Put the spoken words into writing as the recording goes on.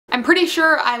I'm pretty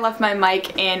sure I left my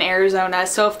mic in Arizona,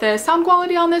 so if the sound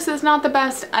quality on this is not the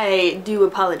best, I do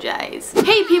apologize.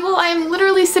 Hey people, I'm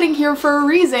literally sitting here for a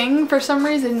reason. For some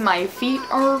reason my feet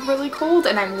are really cold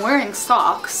and I'm wearing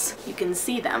socks. You can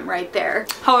see them right there.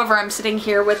 However, I'm sitting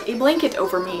here with a blanket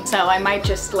over me, so I might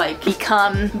just like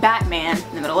become Batman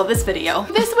in the middle of this video.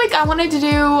 This week I wanted to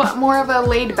do more of a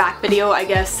laid back video, I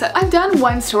guess. I've done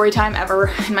one story time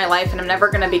ever in my life and I'm never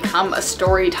gonna become a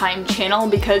story time channel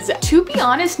because, to be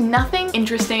honest, nothing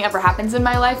interesting ever happens in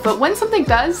my life, but when something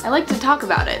does, I like to talk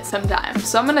about it sometimes.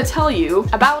 So I'm gonna tell you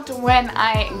about when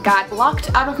I got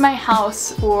locked out of my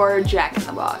house for Jack in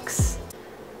the Box.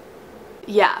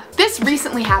 Yeah, this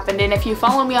recently happened, and if you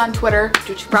follow me on Twitter,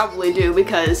 which you probably do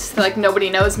because like nobody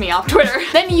knows me off Twitter,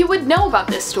 then you would know about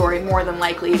this story more than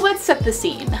likely. Let's set the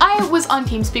scene. I was on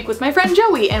TeamSpeak with my friend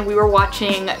Joey and we were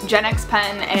watching Gen X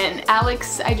Pen and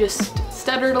Alex. I just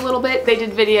stuttered a little bit. They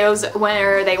did videos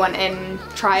where they went and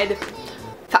tried,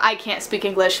 I can't speak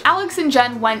English. Alex and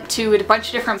Jen went to a bunch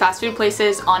of different fast food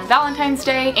places on Valentine's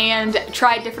Day and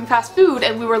tried different fast food,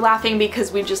 and we were laughing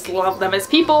because we just love them as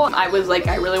people. I was like,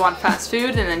 I really want fast food,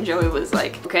 and then Joey was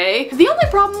like, okay. The only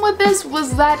problem with this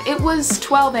was that it was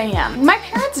 12 a.m. My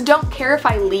parents don't care if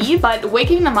I leave, but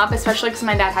waking them up, especially because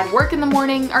my dad had work in the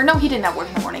morning, or no, he didn't have work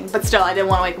in the morning, but still, I didn't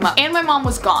want to wake him up. And my mom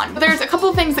was gone. But there's a couple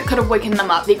of things that could have waken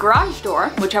them up. The garage door,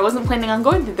 which I wasn't planning on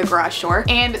going through the garage door,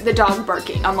 and the dog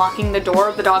barking. Unlocking the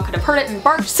door, the dog could have heard it and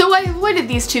barked. So I avoided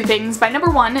these two things by number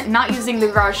one, not using the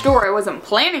garage door. I wasn't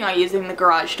planning on using the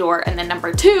garage door. And then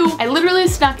number two, I literally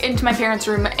snuck into my parents'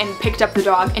 room and picked up the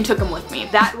dog and took him with me.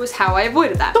 That was how I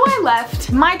avoided that. So I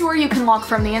left. My door you can lock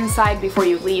from the inside before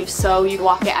you leave, so you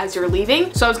lock it as you're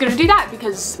leaving. So I was gonna do that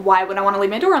because why would I want to leave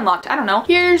my door unlocked? I don't know.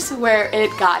 Here's where it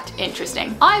got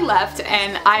interesting. I left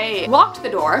and I locked the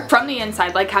door from the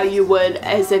inside like how you would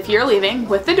as if you're leaving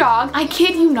with the dog. I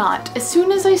kid you not, as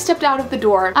soon as I stepped out of the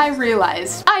door, I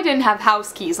realized I didn't have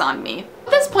house keys on me. At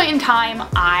this point in time,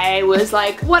 I was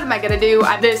like, what am I gonna do?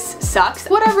 This sucks.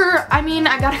 Whatever, I mean,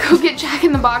 I gotta go get Jack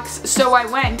in the Box, so I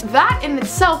went. That in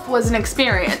itself was an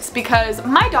experience because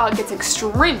my dog gets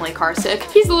extremely car sick.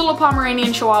 He's a little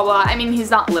Pomeranian Chihuahua. I mean, he's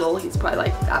not little, he's probably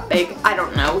like that big. I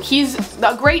don't know. He's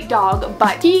a great dog,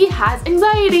 but he has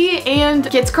anxiety and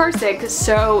gets car sick,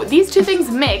 so these two things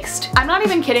mixed. I'm not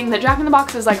even kidding, the Jack in the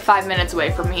Box is like 5 minutes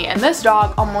away from me, and this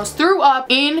dog almost threw up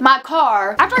in my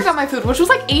car after I got my food, which was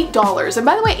like $8. And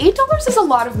by the way, $8 is a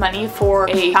lot of money for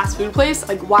a fast food place.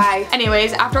 Like, why?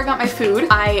 Anyways, after I got my food,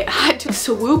 I had to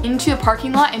swoop into the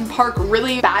parking lot and park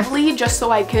really badly just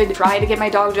so I could try to get my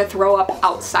dog to throw up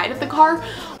outside of the car,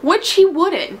 which he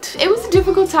wouldn't. It was a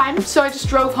difficult time, so I just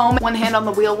drove home, one hand on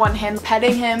the wheel, one hand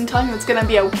petting him, telling him it's gonna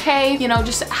be okay. You know,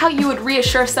 just how you would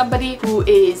reassure somebody who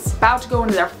is about to go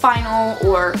into their final,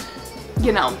 or,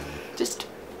 you know, just...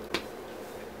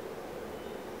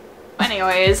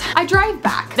 Anyways, I drive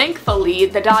back. Thankfully,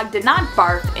 the dog did not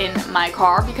barf in my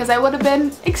car because I would have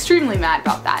been extremely mad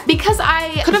about that. Because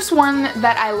I could have sworn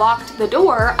that I locked the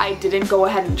door, I didn't go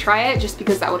ahead and try it just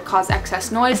because that would cause excess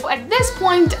noise. At this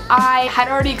point, I had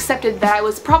already accepted that I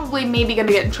was probably maybe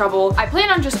gonna get in trouble. I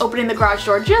planned on just opening the garage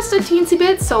door just a teensy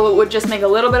bit so it would just make a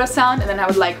little bit of sound, and then I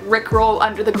would like rickroll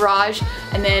under the garage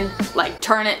and then like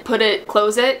turn it, put it,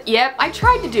 close it. Yep, I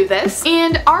tried to do this,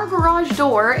 and our garage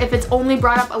door, if it's only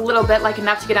brought up a little bit, like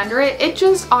enough to get under it, it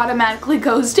just automatically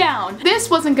goes down. This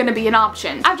wasn't gonna be an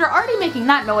option. After already making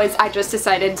that noise, I just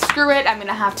decided, screw it, I'm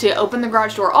gonna have to open the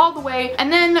garage door all the way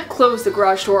and then close the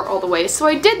garage door all the way. So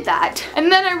I did that,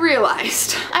 and then I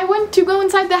realized I went to go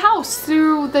inside the house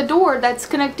through the door that's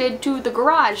connected to the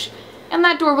garage, and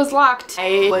that door was locked.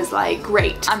 I was like,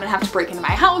 great, I'm gonna have to break into my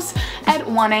house at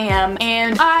 1 a.m.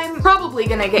 and I'm probably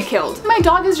gonna get killed. My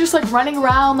dog is just like running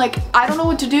around, like I don't know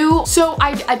what to do. So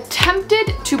I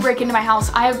attempted to break into my house.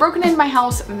 I have broken into my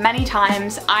house many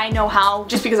times. I know how,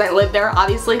 just because I live there,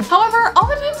 obviously. However, all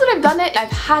the times that I've done it,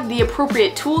 I've had the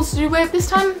appropriate tools to do it. This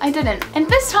time, I didn't. And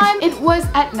this time, it was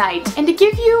at night. And to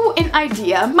give you an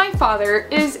idea, my father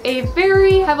is a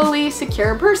very heavily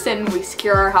secure person. We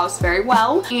secure our house very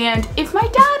well, and if my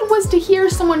dad was to hear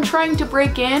someone trying to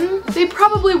break in, they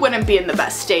probably wouldn't be in the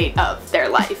best state of their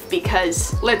life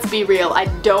because, let's be real, I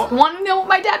don't want to know what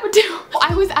my dad would do.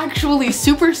 I was actually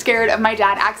super scared of my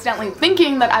dad accidentally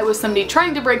thinking that I was somebody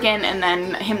trying to break in and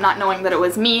then him not knowing that it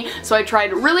was me, so I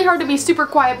tried really hard to be super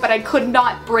quiet, but I could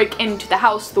not break into the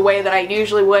house the way that I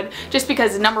usually would, just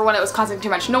because number one, it was causing too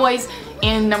much noise,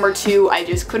 and number two, I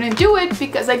just couldn't do it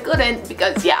because I couldn't,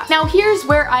 because yeah. Now here's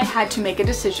where I had to make a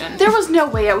decision. There was no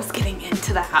way I was getting into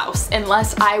to the house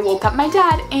unless I woke up my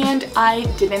dad, and I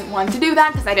didn't want to do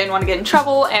that because I didn't want to get in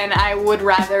trouble, and I would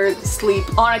rather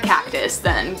sleep on a cactus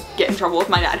than get in trouble with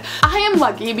my dad. I am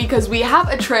lucky because we have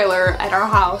a trailer at our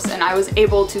house and I was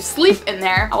able to sleep in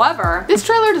there. However, this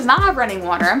trailer does not have running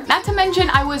water. Not to mention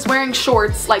I was wearing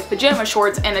shorts, like pajama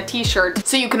shorts and a t-shirt,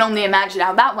 so you can only imagine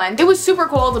how that went. It was super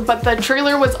cold, but the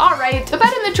trailer was alright. The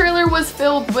bed in the trailer was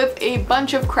filled with a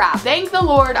bunch of crap. Thank the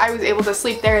Lord I was able to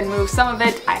sleep there and move some of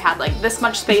it. I had like this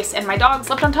much space and my dog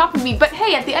slept on top of me, but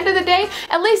hey, at the end of the day,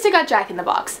 at least I got Jack in the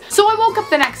Box. So I woke up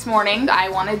the next morning. I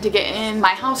wanted to get in my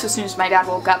house as soon as my dad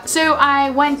woke up, so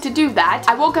I went to do that.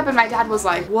 I woke up and my dad was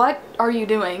like, "What are you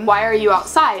doing? Why are you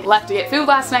outside?" Left to get food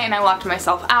last night and I locked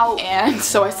myself out, and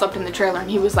so I slept in the trailer, and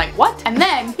he was like, "What?" And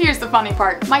then, here's the funny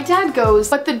part. My dad goes,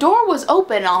 "But the door was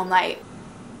open all night."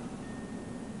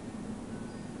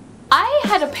 I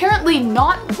had apparently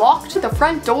not locked the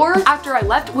front door after I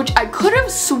left, which I could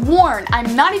have sworn,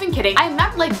 I'm not even kidding, I'm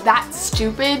not like that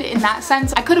stupid in that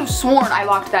sense. I could have sworn I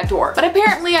locked that door, but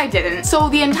apparently I didn't. So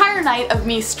the entire night of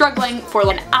me struggling for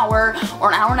like an hour or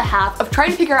an hour and a half of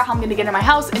trying to figure out how I'm gonna get in my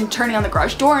house and turning on the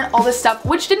garage door and all this stuff,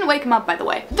 which didn't wake him up, by the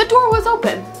way. The door was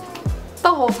open the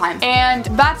whole time. And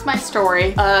that's my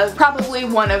story of probably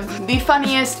one of the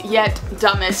funniest yet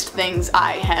dumbest things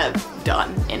I have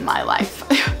done in my life.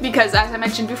 Because as I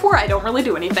mentioned before, I don't really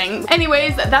do anything.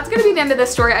 Anyways, that's gonna be the end of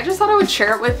this story. I just thought I would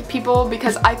share it with people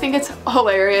because I think it's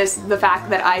hilarious, the fact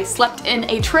that I slept in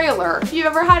a trailer. If you've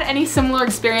ever had any similar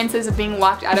experiences of being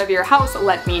locked out of your house,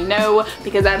 let me know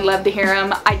because I'd love to hear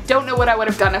them. I don't know what I would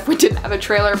have done if we didn't have a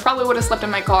trailer. Probably would have slept in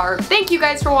my car. Thank you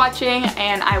guys for watching,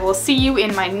 and I will see you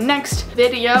in my next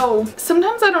video.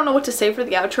 Sometimes I don't know what to say for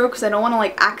the outro because I don't want to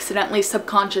like accidentally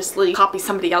subconsciously copy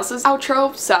somebody else's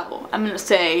outro, so I'm gonna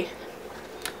say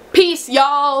peace,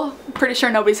 y'all. Pretty sure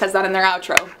nobody says that in their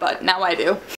outro, but now I do.